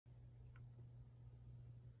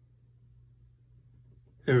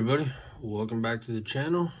Hey everybody, welcome back to the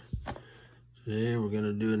channel. Today we're going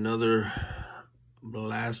to do another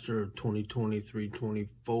blaster of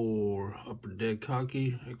 2023-24 Upper Deck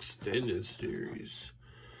Hockey Extended Series.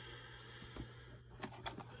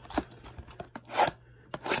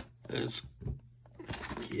 Let's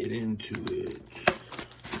get into it.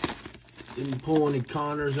 Didn't pull any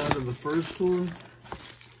Connors out of the first one,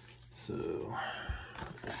 so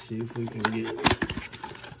let's see if we can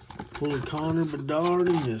pull a Connor Bedard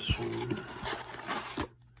in this one.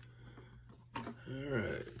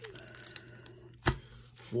 Alright.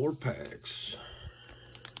 4 packs.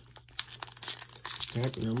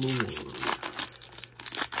 Pack number 1.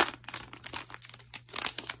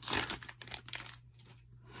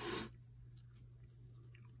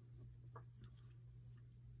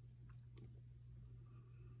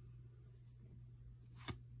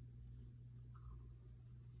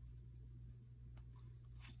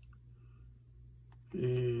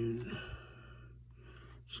 And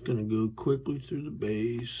just gonna go quickly through the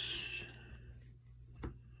base.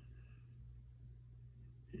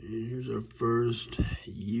 And here's our first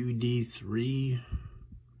UD3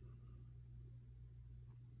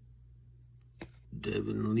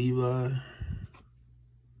 Devin Levi.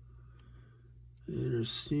 And our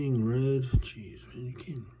Seeing Red. Jeez, man, you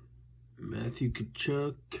can't. Matthew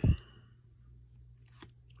Tkachuk.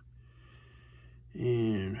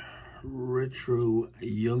 And Retro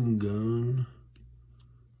Young Gun,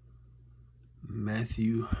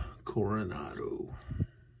 Matthew Coronado.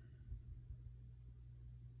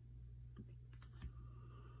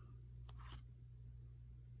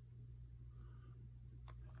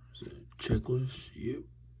 Is that a checklist? Yep.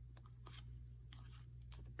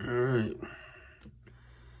 Alright.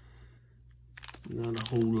 Not a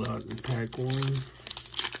whole lot in pack 1.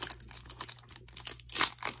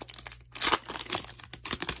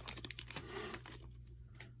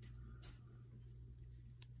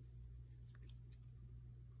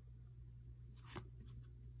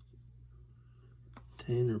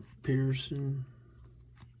 Tanner Pearson,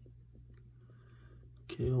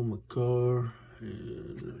 Cale Makar,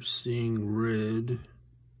 and they're Seeing Red,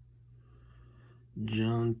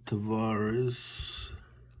 John Tavares.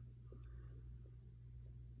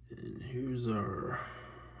 And here's our,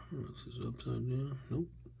 this is upside down, nope,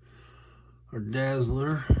 our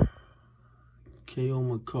Dazzler, Cale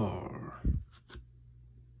Makar.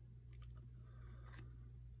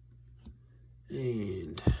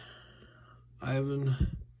 And Ivan,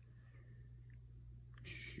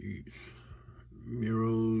 jeez,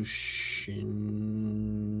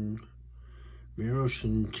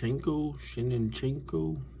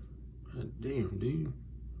 Shinchenko, god damn, dude.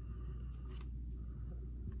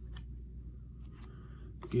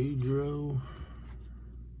 Gaudreau,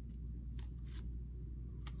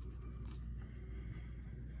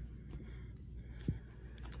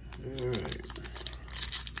 alright.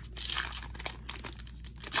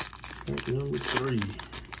 Pack number 3.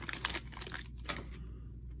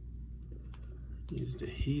 Needs to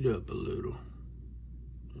heat up a little.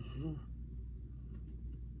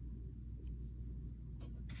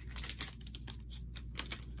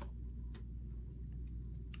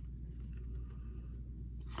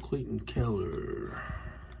 Clayton Keller,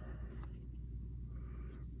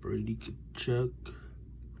 Brady Tkachuk,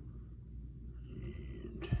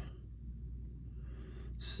 and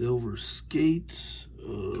silver skates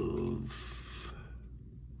of,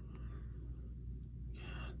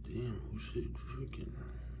 god damn, who should freaking,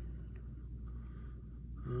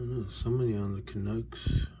 I don't know, somebody on the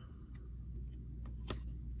Canucks.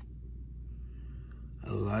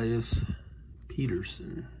 Elias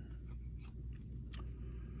Peterson.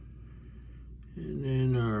 And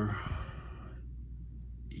then our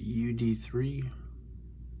UD3.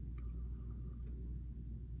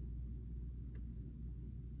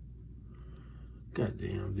 God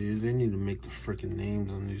damn, dude, they need to make the freaking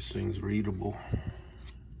names on these things readable.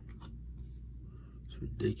 It's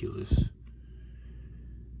ridiculous.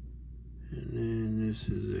 And then this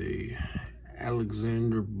is a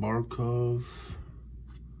Alexander Barkov.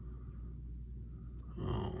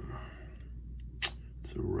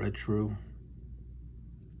 It's a retro.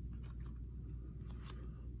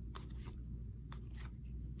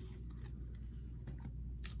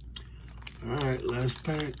 Alright, last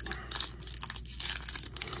pack.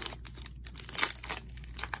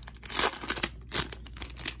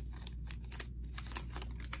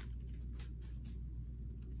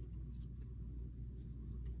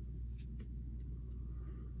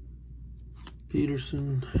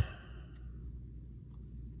 Peterson.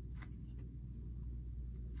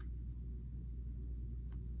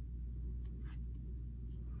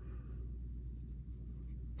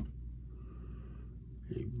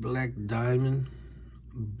 a Black Diamond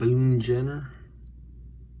Boone Jenner,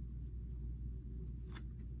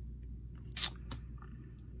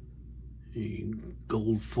 a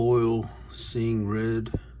gold foil Seeing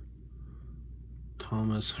Red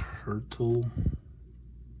Thomas Hertel,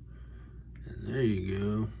 and there you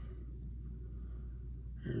go.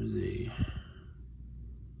 There's a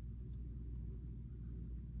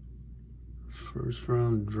first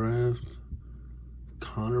round draft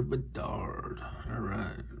Connor Bedard. All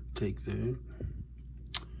right, take that.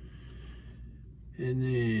 And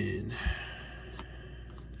then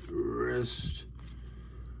rest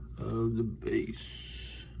of the base.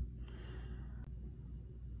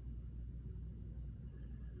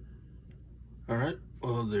 All right,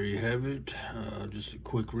 well, there you have it. Just a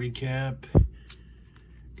quick recap.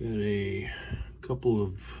 Got a couple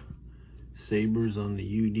of sabers on the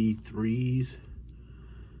UD3s,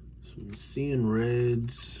 some Seeing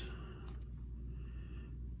Reds.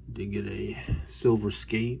 Did get a Silver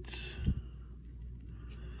Skates.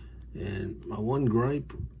 And my one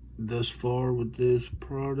gripe thus far with this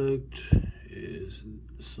product is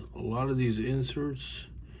a lot of these inserts,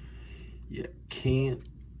 you can't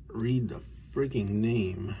read the freaking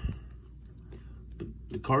name. But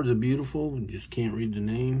the cards are beautiful, you just can't read the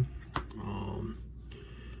name.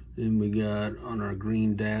 Then we got on our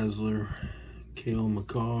Green Dazzler, Cale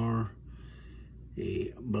Makar,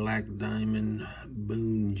 a Black Diamond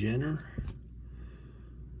Boone Jenner,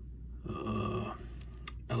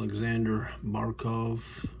 Alexander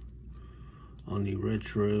Barkov on the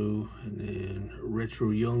retro, and then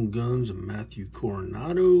retro Young Guns of Matthew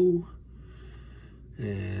Coronado.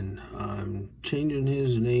 And I'm changing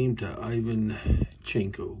his name to Ivan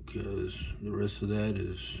Chenko because the rest of that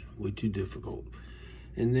is way too difficult.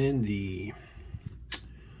 And then the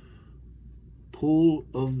pull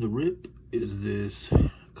of the rip is this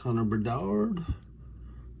Connor Bedard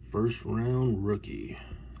first round rookie.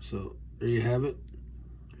 So there you have it.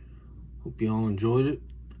 Hope you all enjoyed it.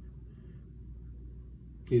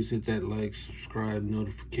 Please hit that like, subscribe,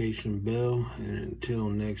 notification bell, and until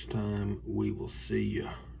next time, we will see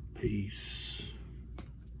ya. Peace.